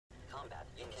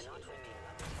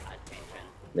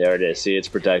There it is. See, it's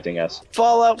protecting us.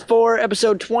 Fallout 4,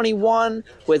 episode 21,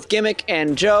 with Gimmick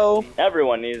and Joe.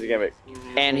 Everyone needs a gimmick.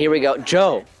 And here we go.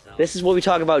 Joe, this is what we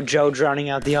talk about Joe drowning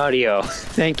out the audio.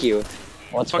 Thank you.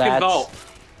 What's fucking that? vault.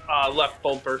 Left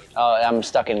bumper. Oh, I'm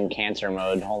stuck in cancer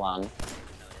mode. Hold on.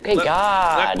 Okay, Left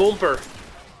God. bumper.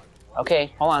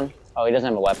 Okay, hold on. Oh, he doesn't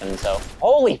have a weapon, so.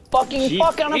 Holy fucking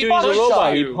fuck on a He's fucking a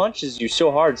robot. you. He punches you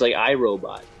so hard, it's like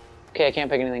iRobot. Okay, I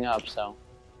can't pick anything up, so.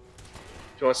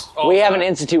 Oh, We have an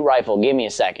Institute rifle. Give me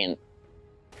a second.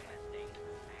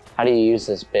 How do you use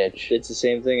this bitch? It's the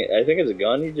same thing. I think it's a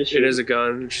gun. You just shoot. It is a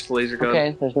gun, just a laser gun.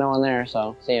 Okay, there's no one there,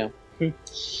 so see you.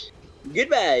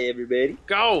 Goodbye, everybody.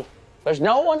 Go! There's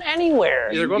no one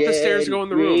anywhere. Either go up the stairs or go in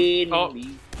the room. Oh.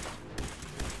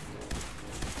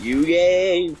 You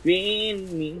get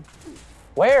me.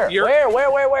 Where?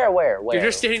 Where? You're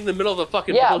just standing in the middle of the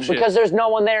fucking Yeah, bullshit. because there's no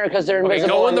one there because they're Okay,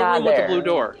 invisible go in and the not room with there. the blue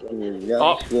door.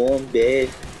 Oh. Warm bed.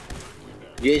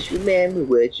 Just remember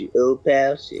what your old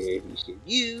pal said. He said,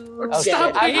 you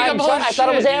Stop got, picking up all I thought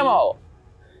it was shit. ammo.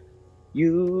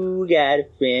 you got a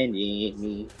friend in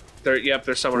me. Yep,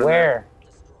 there's someone Where?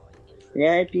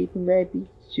 Now people might be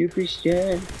super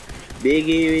strong.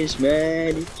 Bigger is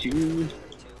my truth.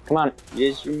 Come on.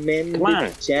 Just remember Come on. the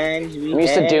times we I'm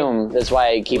used to had Doom. That's why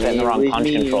I keep hitting the wrong with punch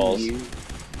me and controls. you.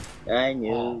 I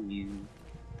know you.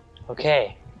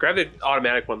 Okay. there. Grab the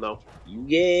automatic one, though. You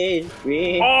get a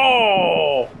friend.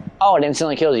 Oh! Oh, it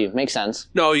instantly kills you. Makes sense.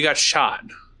 No, you got shot.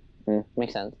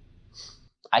 Makes sense.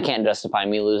 I can't justify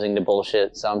me losing to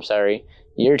bullshit, so I'm sorry.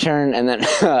 Your turn, and then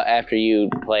after you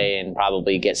play and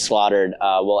probably get slaughtered,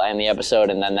 we'll end the episode,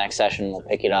 and then next session we'll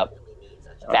pick it up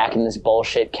back in this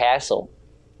bullshit castle.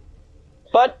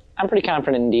 But I'm pretty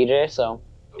confident in DJ, so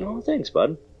Oh, thanks,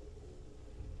 bud.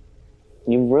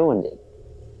 you ruined it.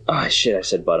 Oh, shit, I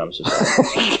said bud. I'm so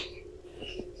sorry.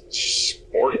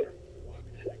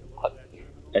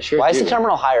 I sure Why do. is the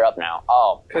terminal higher up now?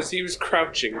 Oh, Because he was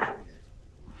crouching.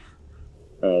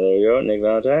 There you go, Nick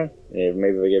Valentine. Yeah,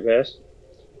 maybe we get past.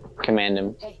 command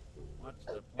him.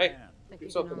 Hey, do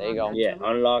something. There you go. Yeah,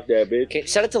 unlock that bitch. Okay,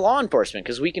 set it to law enforcement,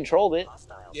 because we controlled it.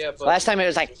 Yeah, but Last time it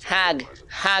was like,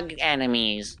 hug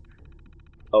enemies.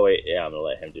 Oh, wait, yeah, I'm gonna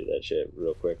let him do that shit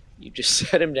real quick. You just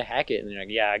set him to hack it, and you're like,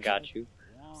 yeah, I got you.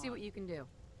 See what you can do.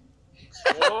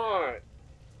 what?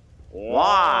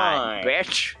 Why,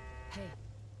 bitch? Hey,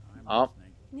 Oh,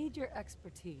 need your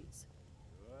expertise.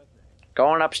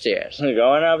 going upstairs.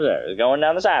 Going up there. Going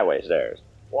down the sideways stairs.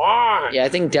 Why? Yeah, I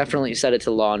think definitely set it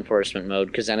to law enforcement mode,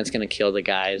 because then it's going to kill the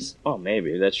guys. Oh,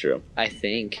 maybe. That's true. I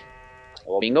think.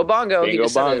 Well, Bingo bongo. he bingo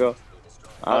just said it. bongo.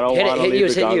 I don't Hit want it, to hit leave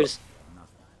use, the hit Congo. use.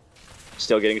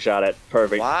 Still getting shot at.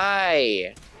 Perfect.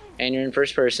 Why? And you're in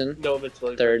first person. No, it's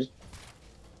like Third.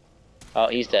 Oh,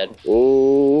 he's dead.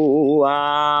 Oh,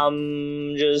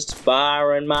 I'm just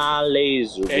firing my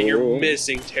laser. And you're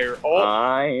missing terror. Oh,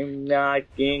 I'm not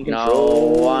in No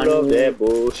control one- of that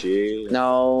bullshit.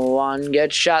 No one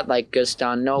gets shot like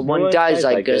Gaston. No one dies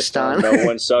like Gaston. No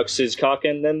one sucks his cock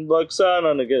and then looks out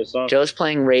on the Gaston. Joe's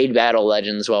playing Raid Battle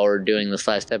Legends while we're doing this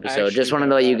last episode. actually Just wanted to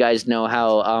know let you that. guys know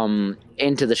how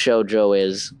into the show Joe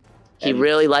is. He And-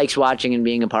 really likes watching and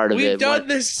being a part of we've it. done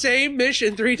this same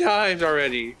mission 3 times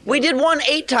already. We did one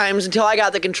 8 times until I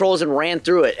got the controls and ran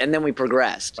through it, and then we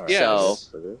progressed. All right, Yes.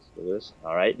 For this.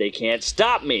 All right, they can't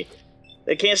stop me.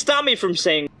 They can't stop me from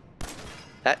saying.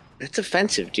 So that's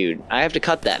offensive, dude. I have to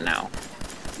cut that now.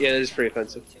 Yeah, that is pretty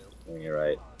offensive. You're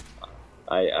right.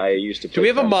 I used to. Do we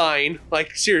have a play mine?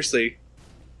 Like, seriously.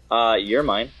 You're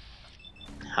mine.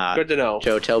 Good to know.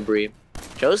 Joe, tell Bree.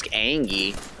 Joe's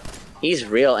angry. He's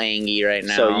real angry right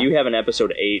now. So you have an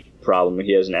episode 8 problem.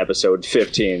 He has an episode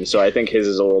 15. So I think his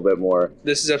is a little bit more.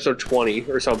 This is episode 20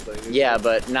 or something. Yeah,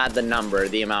 but not the number,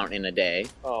 the amount in a day.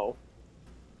 Oh.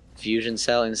 Fusion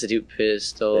cell, institute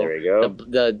pistol. There we go.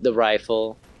 The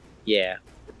rifle. Yeah.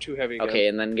 Too heavy again. Okay,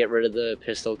 and then get rid of the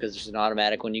pistol because there's an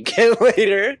automatic when you get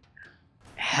later.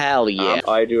 Hell yeah.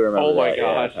 I do remember. Oh my that,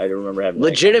 God. Yeah. I do remember having. that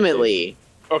Legitimately.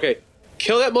 Okay.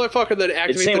 Kill that motherfucker, then activate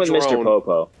It's same the with drone. Mr.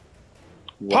 Popo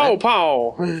Pow,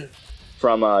 pow.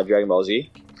 from Dragon Ball Z.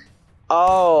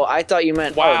 Oh, I thought you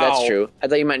meant. Wow. Oh, that's true. I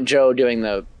thought you meant Joe doing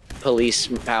the police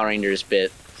Power Rangers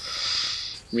bit.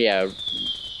 Yeah.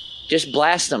 Just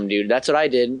blast them, dude. That's what I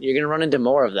did. You're gonna run into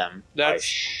more of them.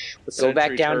 That's... Go back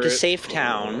Sentry down to turret. Safe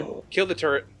Town. Kill the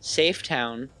turret. Safe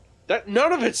Town.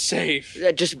 None of it's safe.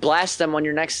 Just blast them when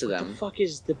you're next to What them. the fuck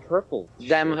is the purple?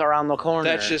 Them around the corner.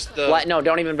 That's just the... No,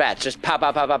 don't even bat. Just pow,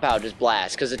 pow, pow, pow, pow. Just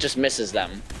blast, because it just misses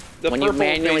them. The when you purple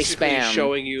manually basically spam.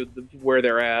 showing you where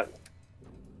they're at.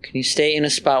 Can you stay in a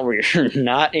spot where you're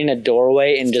not in a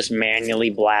doorway and just manually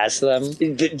blast them?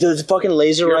 The fucking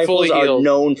laser rifles are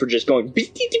known for just going...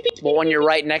 Well, when you're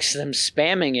right next to them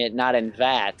spamming it, not in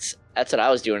VATS, that's what I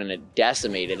was doing, and it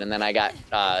decimated, and then I got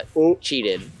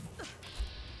cheated.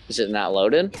 Is it not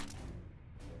loaded?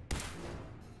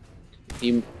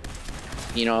 You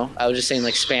know, I was just saying,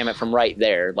 like, spam it from right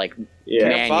there, like,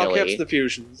 manually. Bob catch the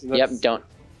fusions. Yep, don't...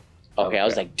 Okay, I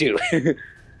was like, dude...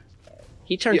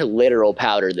 He turned to literal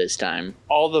powder this time.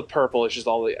 All the purple is just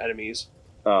all the enemies.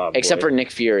 Except for Nick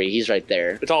Fury, he's right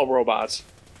there. It's all robots.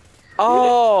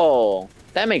 Oh,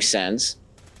 that makes sense.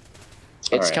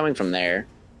 It's coming from there.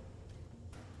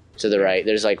 To the right,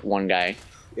 there's like one guy.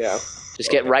 Yeah.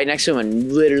 Just get right next to him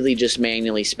and literally just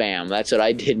manually spam. That's what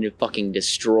I did, and it fucking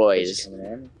destroys.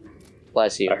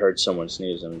 Bless you. I heard someone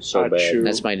sneezing so bad. Achoo.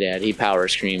 That's my dad. He power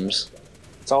screams.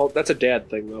 That's a dad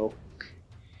thing, though.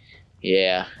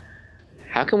 Yeah.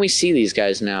 How can we see these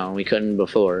guys now? We couldn't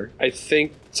before. I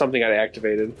think something got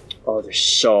activated. Oh, there's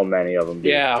so many of them,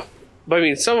 dude. Yeah. But I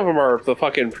mean, some of them are the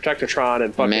fucking Protectatron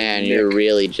and fucking Man, Nick. you're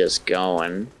really just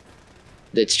going.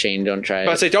 That's chain, don't try it.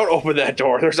 But I say, don't open that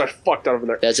door. There's a fuck ton of them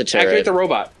there. That's a turret. Activate the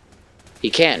robot. He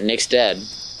can't. Nick's dead.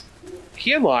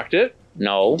 He unlocked it.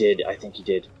 No. He did. I think he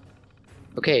did.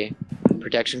 Okay.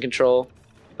 Protection control.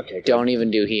 Okay, good. Don't even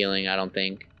do healing, I don't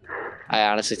think. I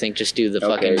honestly think just do the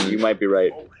Okay, fucking you might be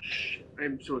right.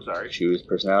 I'm so sorry. Choose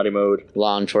personality mode.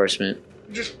 law enforcement.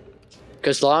 Just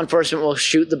Because law enforcement will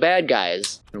shoot the bad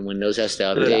guys. And Windows has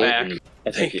to put it update. back. I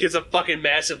I think it's a fucking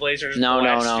massive laser. Just No,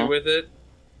 blasts no. you with it.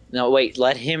 No, wait,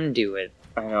 let him do it.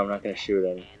 I know, I'm not gonna shoot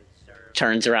him.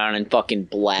 Turns around and fucking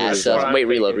blasts Here's us. what I'm Wait,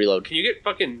 reload, thinking. reload. Can you get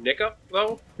fucking Nick up,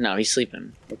 though? No, he's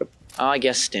sleeping. Okay. Oh, I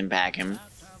guess stim pack him.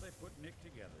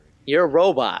 You're a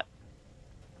robot.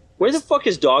 Where the fuck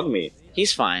is dog meat?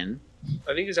 He's fine.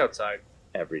 I think he's outside.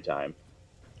 Every time.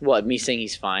 What, me saying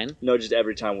he's fine? No, just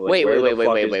every time. We're like, Wait, where wait, the wait,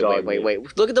 fuck wait, is wait, dog wait, wait, meat?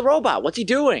 wait. Look at the robot. What's he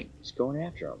doing? He's going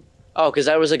after him. Oh, because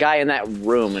there was a guy in that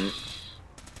room and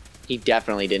he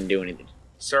definitely didn't do anything.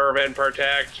 Serve and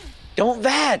protect. Don't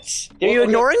VATS! Are you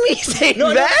ignoring me saying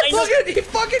No, VATS? I know. He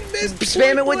fucking missed.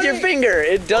 Spam it with your finger.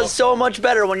 It does so much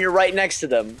better when you're right next to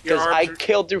them. Because Your I arms are-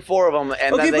 killed through 4 of them.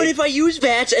 And Okay, then but if I use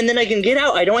VATS and then I can get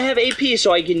out, I don't have AP,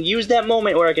 so I can use that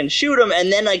moment where I can shoot him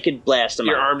and then I could blast him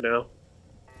Your out. arm now.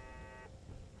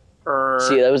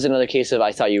 See, that was another case of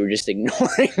I thought you were just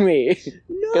ignoring me.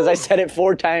 Because I said it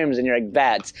 4 times and you're like,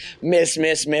 VATS. Miss,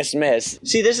 miss, miss, miss.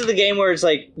 See, this is the game where it's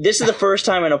like, this is the first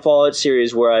time in a Fallout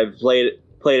series where I've played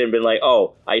it and been like,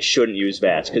 oh, I shouldn't use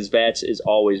VATS, because VATS has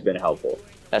always been helpful.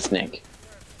 That's Nick.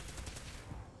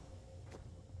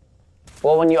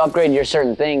 Well, when you upgrade your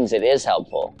certain things, it is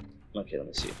helpful. Okay, let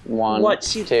me see. 1, What?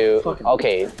 See, 2. fucking-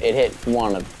 Okay, it hit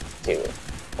 1 of 2.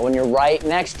 But when you're right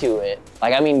next to it,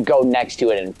 like, I mean, go next to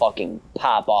it and fucking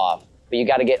pop off. But you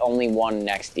gotta get only 1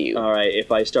 next to you. Alright,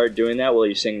 if I start doing that, will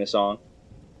you sing the song?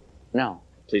 No.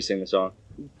 Please sing the song.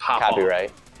 Pop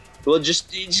Copyright. Well,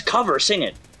 just cover, sing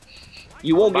it.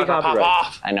 You won't get Pop copyright.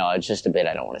 off. I know, it's just a bit.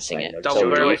 I don't want to sing I it. know, It's double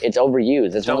overused. barrel. It's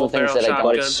overused. It's one of the things Double that I barrel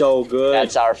But don't... it's so good.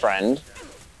 That's our friend.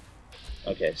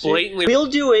 Okay, see. Blatantly. We'll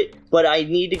do it, but I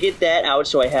need to get that out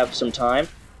so I have some time.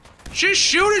 Just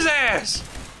shoot his ass.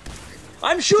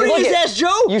 I'm shooting Look his it. ass,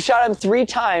 Joe! You shot him 3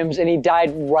 times and he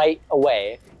died right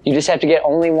away. You just have to get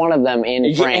only 1 of them in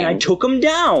Yeah, frame. and I took him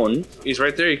down. He's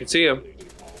right there. You can see him.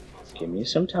 Give me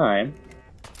some time.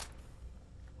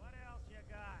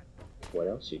 What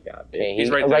else you got, Okay, babe? He's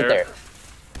right there.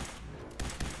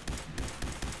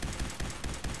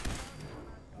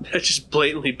 That's just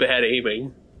blatantly bad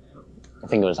aiming. I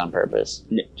think it was on purpose.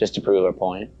 No. Just to prove a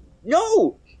point.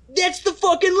 No! That's the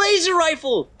fucking laser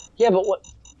rifle! Yeah, but what...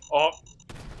 Oh,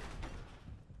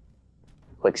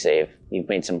 Quick save. You've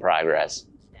made some progress.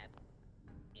 Step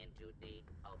into the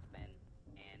open,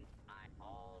 and I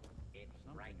hold it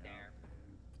right there.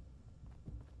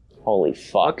 Holy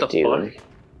fuck, what the dude. fuck?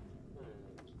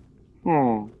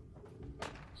 Hmm.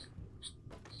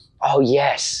 Oh,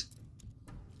 yes.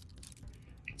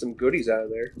 Get some goodies out of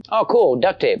there. Oh, cool.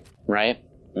 Duct tape, right?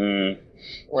 Mm.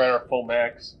 We're at our full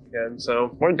max again,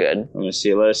 so We're good. Let me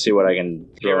see. Let's see what I can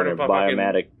throw rid in a of a fucking-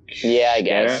 biomatic. Yeah, I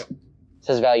guess. scanner. It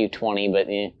says value 20, but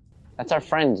that's our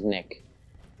friend, Nick.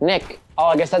 Nick! Oh,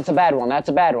 I guess that's a bad one. That's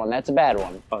a bad one. That's a bad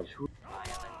one. Oh,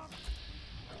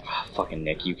 fucking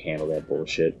Nick, you handle that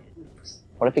bullshit.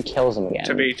 What if he kills him again?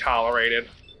 to be tolerated.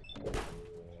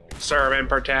 Serve and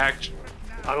protect.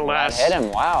 That Unless hit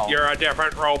him, wow. you're a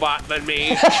different robot than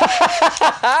me.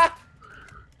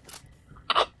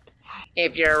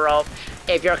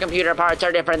 If your computer parts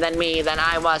are different than me, then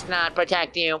I must not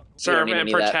protect you. Serve You don't and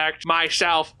even need that. protect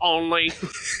myself only.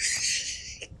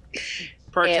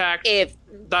 Protect If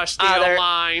the steel other-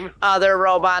 line. other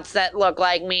robots that look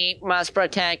like me must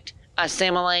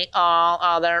assimilate all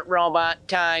other robot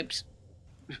types.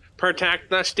 Protect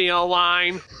the steel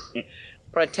line.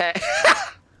 Protect.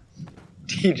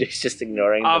 DJ's just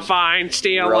ignoring A the fine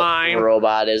steel line.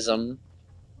 robotism.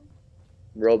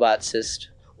 Robotist.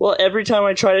 Well, every time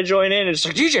I try to join in, it's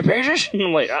like, DJ Pages! And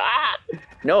I'm like, ah!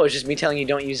 No, it's just me telling you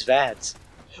don't use VATS.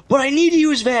 But I need to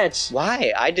use VATS!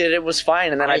 Why? I did it was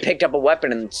fine, and then I picked up a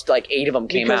weapon, and like 8 of them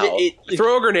came Because out.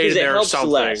 Throw a grenade in because it there or helps something.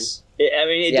 less.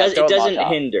 It Yeah, throw a doesn't Molotov.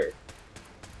 hinder.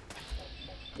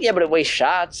 Yeah, but it wastes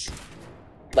shots.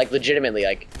 Like legitimately,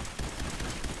 like.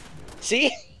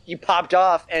 See, you popped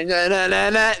off, and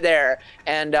there,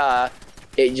 and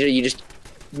you just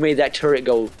made that turret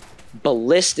go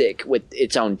ballistic with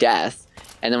its own death,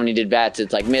 and then when you did VATS,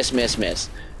 it's like miss.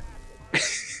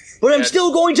 But I'm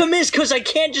still going to miss because I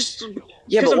can't just.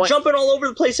 Yeah, Because but I'm jumping all over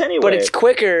the place anyway. But it's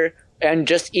quicker and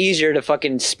just easier to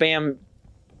fucking spam.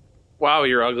 Wow,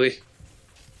 you're ugly.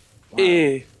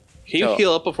 Can you So-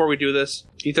 heal up before we do this?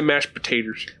 Eat the mashed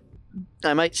potatoes.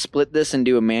 I might split this and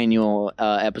do a manual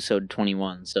episode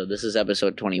 21. So this is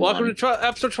episode 21. Welcome to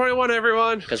episode 21,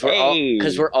 everyone. Because Hey.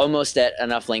 we're almost at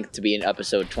enough length to be in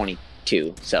episode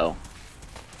 22. So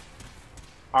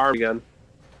Arm again.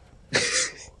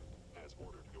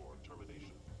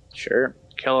 sure,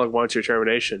 Kellogg wants your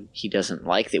termination. he doesn't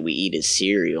like that we eat his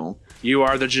cereal. You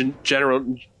are the general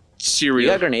You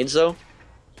cereal. got grenades though?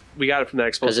 We got it from the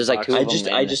explosive 'Cause there's, like, box. two I of them just,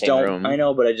 in I the just same don't. room. I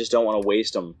know, but I just don't want to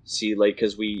waste them. See, like,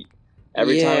 because every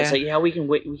time it's Yeah. like, yeah, we can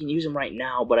use them right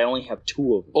now, but I only have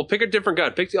 2 of them. Well, pick a different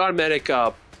gun. Pick the automatic.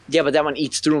 Yeah, but that one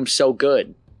eats through them so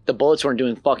good. The bullets weren't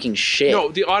doing fucking shit. No,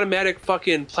 the automatic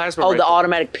fucking plasma. oh, rifle. the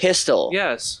automatic pistol.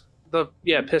 Yes,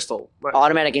 pistol.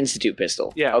 Automatic Institute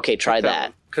pistol. Yeah. Okay, try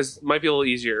that. Because it might be a little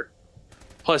easier.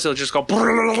 Plus, it'll just go.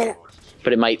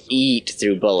 But it might eat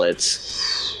through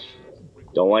bullets.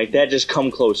 Don't like that. Just come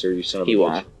closer, you son of a He bitch.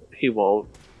 won't. He won't.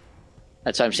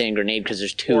 That's why I'm saying grenade, because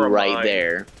there's 2 Or right mine.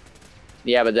 there.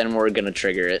 Yeah, but then we're gonna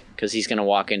trigger it, because he's gonna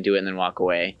walk into it and then walk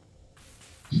away.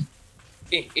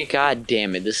 God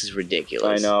damn it, this is I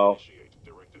ridiculous. know.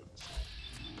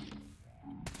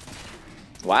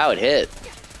 Wow, it hit.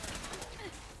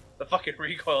 The fucking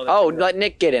recoil. Oh, let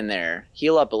Nick get in there.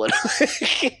 Heal up a little.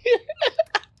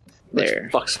 There.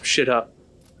 Fuck some shit up.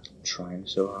 I'm trying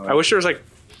so hard. I wish there was like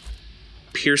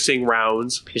piercing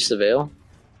rounds. Pierce the veil.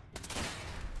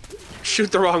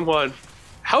 Shoot the wrong one.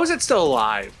 How is it still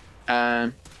alive?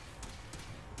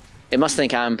 It must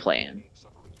think I'm playing.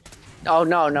 Oh,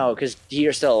 no, because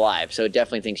you're still alive, so it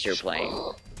definitely thinks you're playing.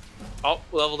 Oh,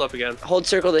 leveled up again. Hold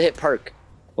circle to hit perk.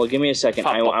 Well, give me a second.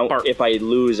 Pop, pop, pop. If I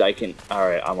lose, I can. All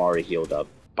right, I'm already healed up.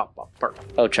 Bop, bop, bop.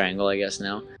 Oh, triangle, I guess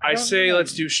now. I say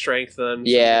let's do strength then.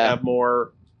 So Yeah. we have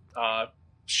more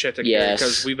shit to carry Yes.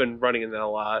 because we've been running in that a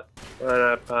lot.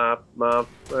 You're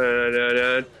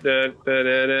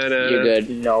You're good.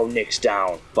 No, Nick's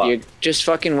down. Fuck. You just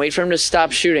fucking wait for him to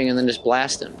stop shooting and then just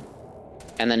blast him.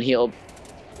 And then heal.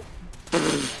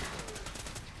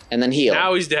 And then heal.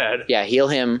 Now he's dead. Yeah, heal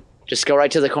him. Just go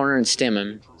right to the corner and stim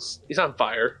him. He's on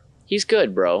fire. He's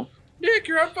good, bro. Nick,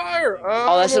 you're on fire.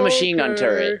 Oh, that's the machine gun okay.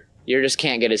 turret. You just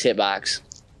can't get his hitbox.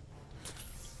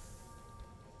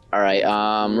 Alright,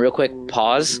 real quick,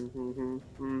 pause.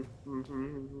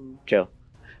 Joe.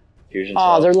 Fusion Oh,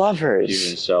 cell. they're Fusion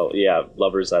lovers. cell. Yeah,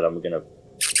 lovers that I'm gonna.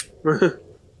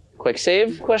 Quick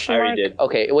save? Question I mark? already did.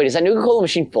 Okay, wait, is that Nuka-Cola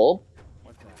machine full?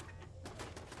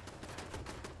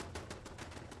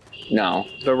 No.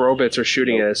 The robots are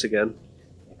shooting at us again.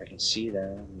 If I can see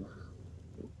them.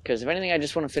 Because if anything, I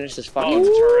just want to finish this Oh, fucking... it's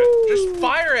a turret. Just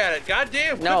fire at it.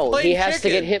 Goddamn. quit No, playing he has to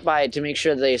chicken. get hit by it to make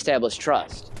sure that they establish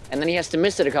trust. And then he has to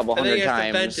miss it a couple And then hundred he has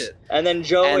to times. vent it. And then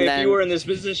Joe, And if then- you were in this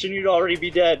position, you'd already be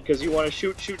dead because you want to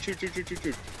shoot.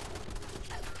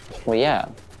 Well, yeah.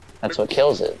 That's what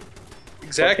kills it.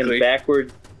 Exactly. Fucking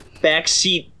backward,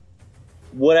 backseat,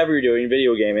 whatever you're doing,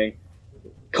 video gaming,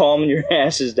 calming your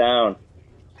asses down.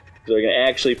 So I can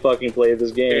actually fucking play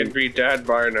this game. It'd be dead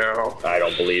by now. I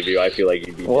don't believe you. I feel like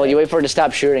you'd be Well, dead. you wait for it to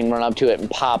stop shooting, run up to it, and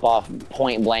pop off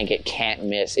point blank. It can't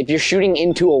miss. If you're shooting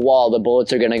into a wall, the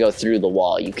bullets are going to go through the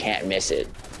wall. You can't miss it.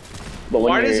 But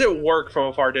when Why does you're- it work from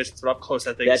a far distance, but up close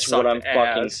that thing That's what I'm sucked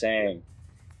fucking ass? saying.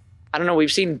 I don't know.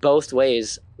 We've seen both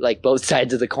ways, like both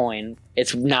sides of the coin.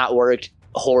 It's not worked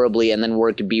horribly and then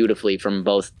worked beautifully from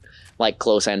both, like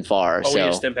close and far. Oh, we so need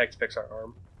a stim pack to fix our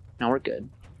arm. no, we're good.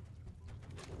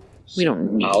 We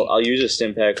don't need. I'll use a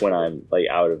stim pack when I'm like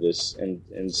out of this, and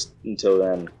until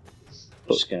then, I'm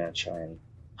just gonna try and.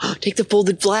 Take the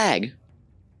folded flag.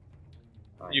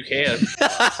 You can.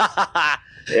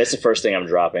 That's the first thing I'm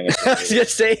dropping. I was gonna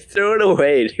say, throw it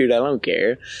away, dude. I don't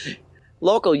care.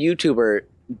 Local YouTuber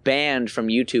banned from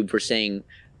YouTube for saying,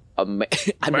 I'm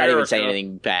not even saying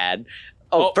anything bad.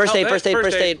 Oh, first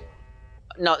aid.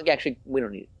 No, actually, we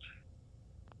don't need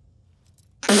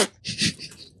it.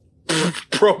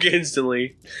 Broke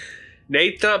instantly.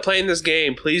 Nate's not playing this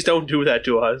game. Please don't do that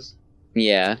to us.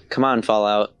 Yeah, come on,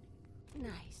 Fallout.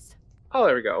 Nice. Oh,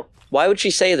 there we go. Why would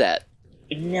she say that?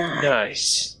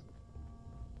 Nice.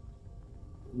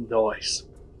 Nice.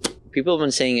 People have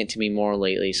been saying it to me more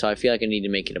lately, so I feel like I need to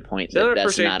make it a point that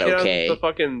that's not okay. The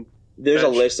fucking There's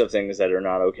bench. a list of things that are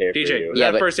not okay DJ, for you. Yeah,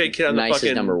 that but first aid kit on the nice fucking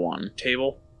is number one.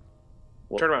 table.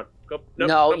 What? Turn around. Go.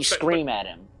 No, you scream at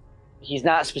him. He's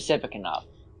not specific enough.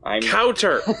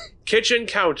 Counter. Kitchen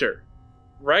counter.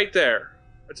 Right there.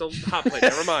 It's a hot plate.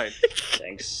 Never mind.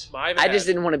 Thanks. My bad. I just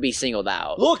didn't want to be singled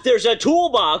out. Look, there's a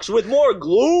toolbox with more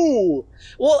glue.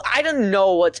 Well, I don't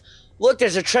know what's... Look,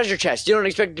 there's a treasure chest. You don't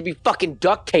expect it to be fucking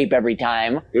duct tape every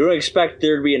time. You don't expect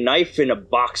there to be a knife in a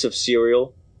box of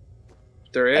cereal.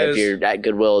 There is. If you're at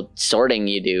Goodwill sorting,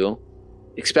 you do.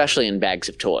 Especially in bags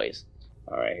of toys.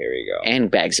 Alright, here we go. And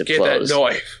bags of Get clothes. that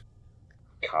knife.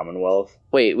 Commonwealth.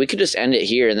 Wait, we could just end it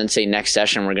here and then say next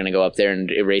session we're going to go up there and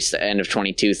erase the end of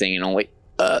 22 thing and only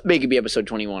make it be episode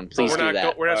 21. Please we're do not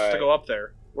that. we're not supposed to Alright. go up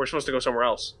there. We're supposed to go somewhere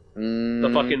else. The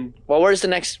fucking Well, where's the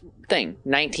next thing?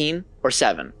 19 or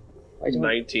 7?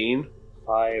 19.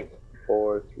 5,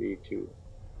 4, 3, 2.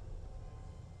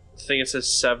 I think it says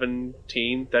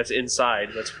 17. That's inside.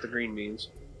 That's what the green means.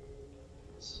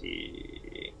 Let's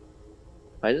see.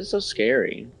 Why is it so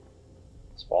scary?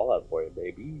 It's Fallout for you,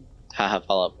 baby. Haha,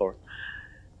 Fallout 4.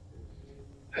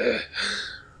 We're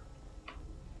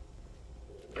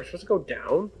supposed to go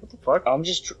down? What the fuck? I'm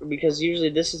just because usually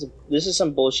this is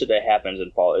some bullshit that happens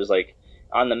in Fallout. Is like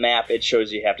on the map it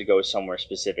shows you have to go somewhere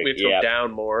specific. We have to go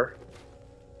down more.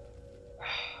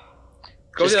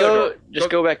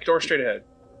 Go back. Door straight ahead.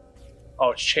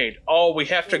 Oh, it's changed. Oh, we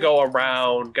have to go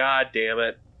around. God damn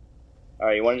it. All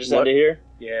right, you want to just end it here?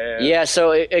 Yeah. Yeah,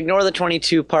 so ignore the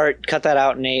 22 part. Cut that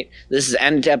out, Nate. This is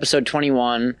end to episode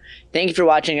 21. Thank you for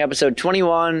watching episode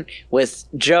 21 with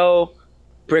Joe,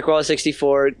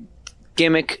 Brickwall64,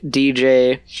 Gimmick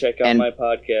DJ, Check out and my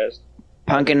podcast.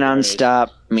 Punkinnonstop,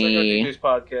 Check out me. DJ's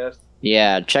podcast.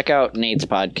 Yeah, check out Nate's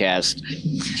podcast.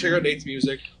 Check out Nate's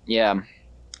music. Yeah.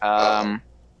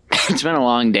 It's been a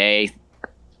long day.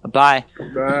 Bye.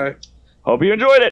 Bye. Hope you enjoyed it.